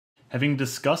Having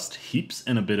discussed heaps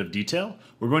in a bit of detail,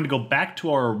 we're going to go back to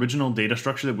our original data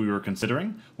structure that we were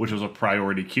considering, which was a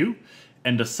priority queue,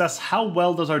 and assess how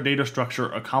well does our data structure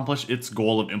accomplish its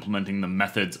goal of implementing the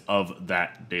methods of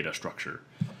that data structure.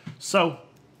 So,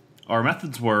 our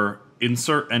methods were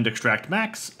insert and extract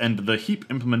max, and the heap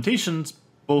implementations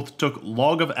both took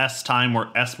log of s time, where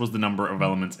s was the number of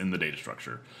elements in the data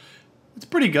structure. It's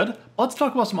pretty good. Let's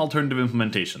talk about some alternative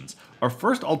implementations. Our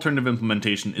first alternative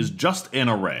implementation is just an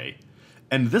array.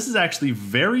 And this is actually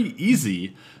very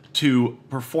easy to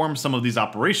perform some of these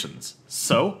operations.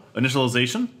 So,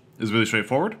 initialization is really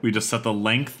straightforward. We just set the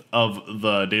length of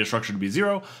the data structure to be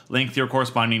 0, length here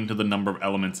corresponding to the number of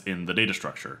elements in the data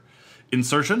structure.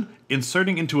 Insertion,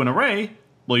 inserting into an array,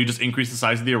 well, you just increase the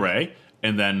size of the array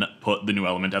and then put the new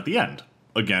element at the end.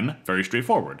 Again, very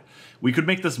straightforward. We could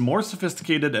make this more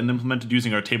sophisticated and implemented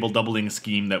using our table doubling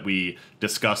scheme that we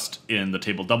discussed in the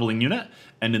table doubling unit,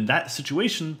 and in that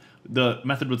situation, the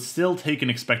method would still take an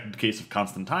expected case of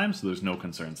constant time, so there's no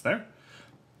concerns there.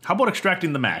 How about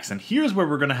extracting the max? And here's where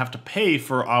we're going to have to pay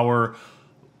for our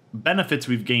benefits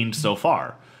we've gained so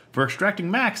far. For extracting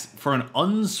max for an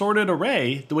unsorted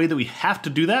array, the way that we have to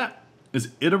do that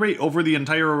is iterate over the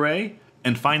entire array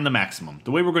and find the maximum.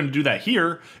 The way we're going to do that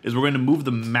here is we're going to move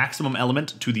the maximum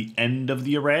element to the end of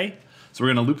the array. So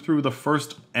we're going to loop through the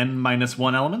first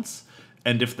n-1 elements,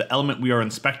 and if the element we are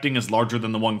inspecting is larger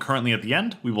than the one currently at the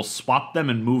end, we will swap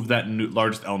them and move that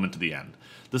largest element to the end.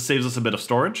 This saves us a bit of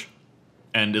storage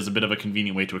and is a bit of a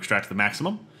convenient way to extract the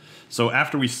maximum. So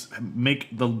after we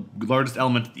make the largest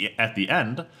element at the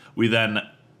end, we then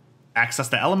access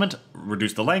the element,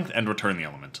 reduce the length, and return the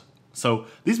element. So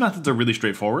these methods are really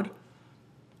straightforward.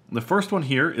 The first one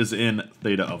here is in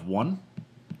theta of 1.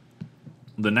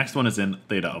 The next one is in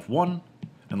theta of 1.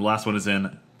 And the last one is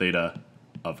in theta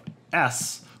of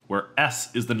s, where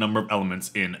s is the number of elements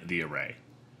in the array.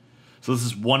 So this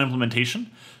is one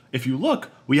implementation. If you look,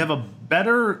 we have a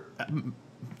better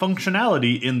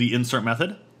functionality in the insert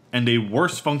method and a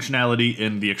worse functionality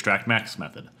in the extract max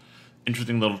method.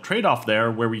 Interesting little trade-off there,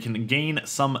 where we can gain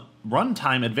some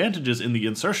runtime advantages in the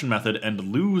insertion method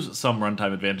and lose some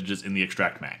runtime advantages in the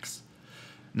extract max.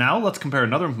 Now let's compare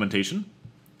another implementation.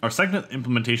 Our second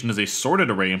implementation is a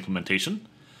sorted array implementation.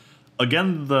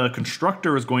 Again, the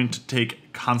constructor is going to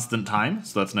take constant time,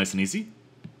 so that's nice and easy.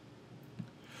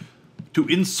 To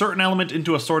insert an element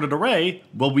into a sorted array,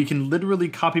 well, we can literally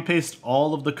copy-paste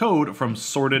all of the code from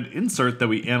sorted insert that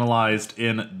we analyzed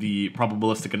in the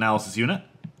probabilistic analysis unit.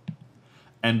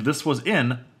 And this was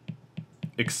in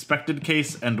expected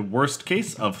case and worst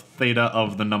case of theta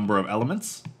of the number of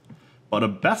elements, but a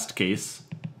best case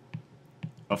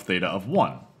of theta of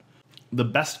 1. The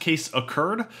best case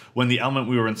occurred when the element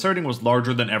we were inserting was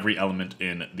larger than every element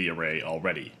in the array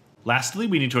already. Lastly,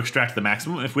 we need to extract the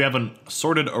maximum. If we have a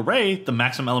sorted array, the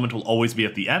maximum element will always be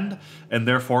at the end, and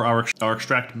therefore our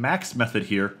extract max method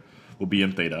here will be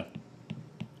in theta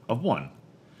of 1.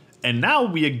 And now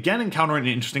we again encounter an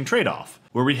interesting trade-off,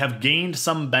 where we have gained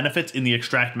some benefits in the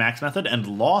extract max method and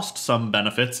lost some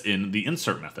benefits in the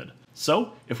insert method.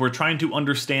 So, if we're trying to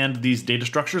understand these data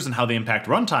structures and how they impact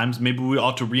runtimes, maybe we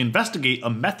ought to reinvestigate a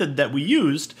method that we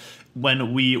used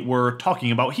when we were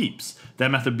talking about heaps,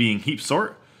 that method being heap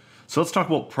sort. So let's talk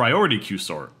about priority queue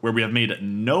sort, where we have made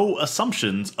no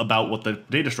assumptions about what the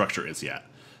data structure is yet.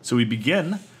 So we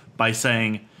begin by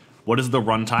saying, what is the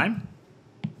runtime?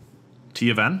 T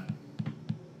of n.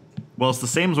 Well, it's the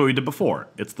same as what we did before.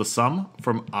 It's the sum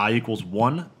from I equals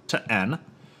 1 to n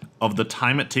of the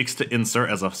time it takes to insert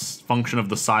as a function of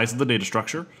the size of the data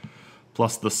structure,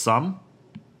 plus the sum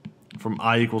from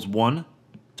I equals 1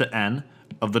 to n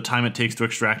of the time it takes to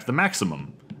extract the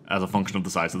maximum as a function of the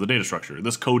size of the data structure.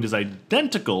 This code is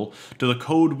identical to the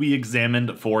code we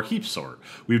examined for heap sort.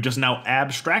 We've just now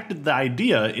abstracted the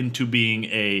idea into being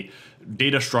a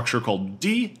data structure called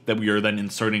D that we are then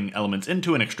inserting elements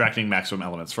into and extracting maximum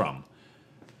elements from.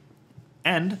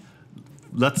 And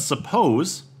let's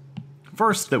suppose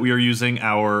first that we are using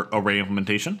our array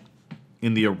implementation.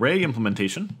 In the array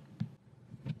implementation,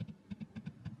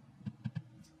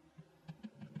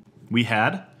 we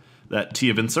had that T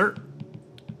of insert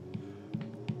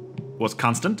was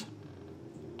constant,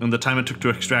 and the time it took to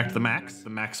extract the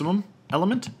maximum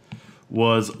element,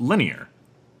 was linear.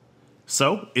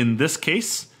 So, in this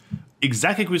case,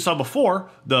 exactly like we saw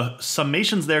before, the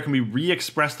summations there can be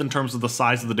re-expressed in terms of the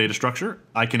size of the data structure.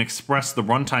 I can express the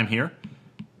runtime here.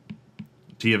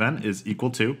 T of n is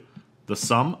equal to the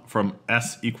sum from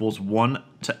s equals 1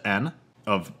 to n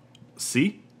of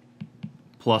c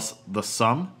plus the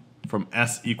sum from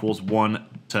s equals 1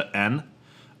 to n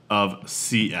of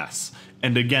CS.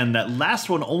 And again, that last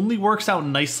one only works out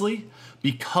nicely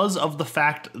because of the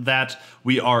fact that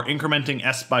we are incrementing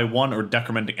s by 1 or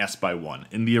decrementing s by 1.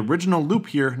 In the original loop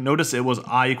here, notice it was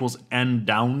I equals n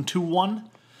down to 1,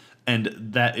 and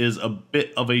that is a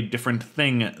bit of a different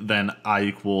thing than I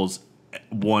equals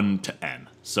 1 to n.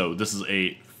 So this is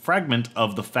a fragment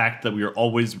of the fact that we are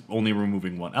always only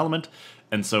removing one element,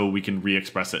 and so we can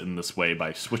re-express it in this way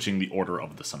by switching the order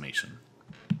of the summation.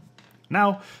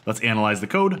 Now, let's analyze the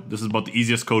code. This is about the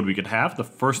easiest code we could have. The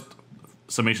first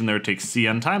summation there takes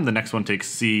cn time, the next one takes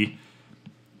c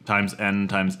times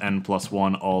n plus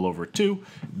 1 all over 2,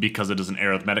 because it is an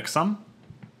arithmetic sum.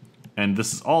 And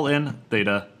this is all in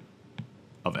theta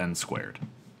of n squared.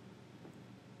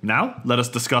 Now, let us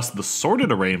discuss the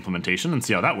sorted array implementation and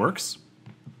see how that works.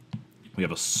 We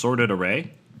have a sorted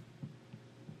array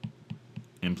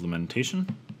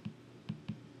implementation.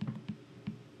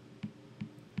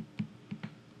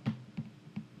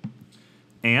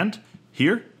 And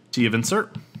here, t of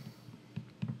insert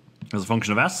as a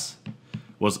function of s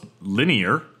was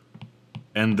linear,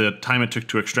 and the time it took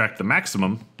to extract the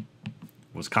maximum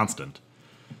was constant.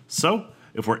 So,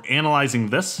 if we're analyzing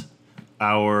this,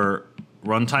 our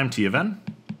runtime t of n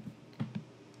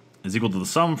is equal to the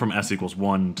sum from s equals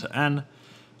 1 to n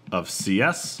of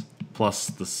cs plus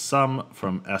the sum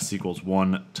from s equals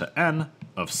 1 to n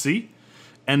of c.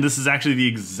 And this is actually the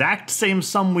exact same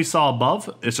sum we saw above,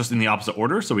 it's just in the opposite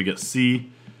order, so we get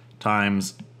c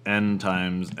times n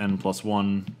plus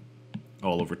 1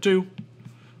 all over 2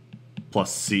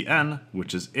 plus cn,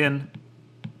 which is in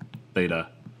theta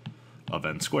of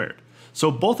n squared. So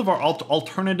both of our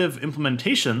alternative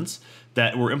implementations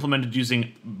that were implemented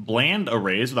using bland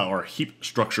arrays without our heap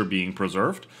structure being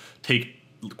preserved take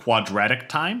quadratic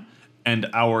time, and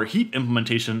our heap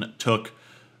implementation took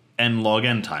n log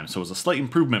n time. So it was a slight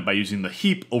improvement by using the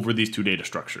heap over these two data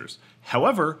structures.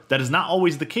 However, that is not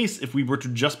always the case if we were to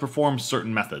just perform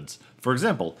certain methods. For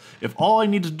example, if all I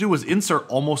needed to do was insert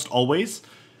almost always,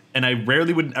 and I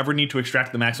rarely would ever need to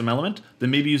extract the maximum element, then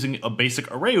maybe using a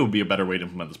basic array would be a better way to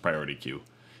implement this priority queue.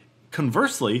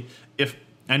 Conversely, if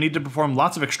I need to perform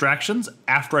lots of extractions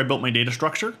after I built my data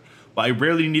structure, but I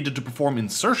rarely needed to perform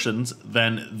insertions,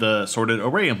 then the sorted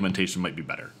array implementation might be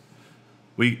better.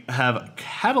 We have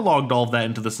cataloged all of that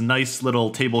into this nice little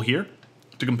table here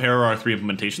to compare our three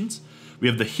implementations. We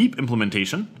have the heap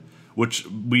implementation, which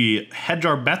we hedge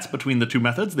our bets between the two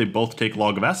methods. They both take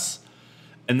log of s.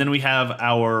 And then we have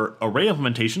our array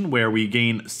implementation, where we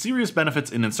gain serious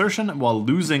benefits in insertion while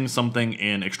losing something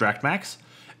in extract max.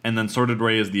 And then sorted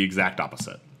array is the exact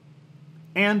opposite.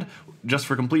 And just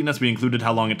for completeness, we included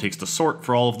how long it takes to sort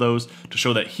for all of those to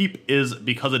show that heap is,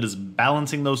 because it is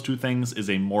balancing those two things, is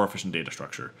a more efficient data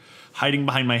structure. Hiding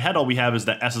behind my head, all we have is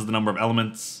that s is the number of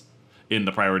elements in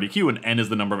the priority queue and n is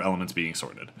the number of elements being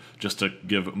sorted, just to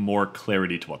give more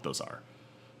clarity to what those are.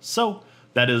 So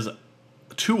that is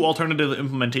two alternative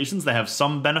implementations that have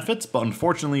some benefits, but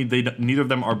unfortunately neither of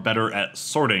them are better at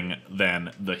sorting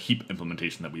than the heap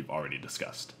implementation that we've already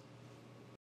discussed.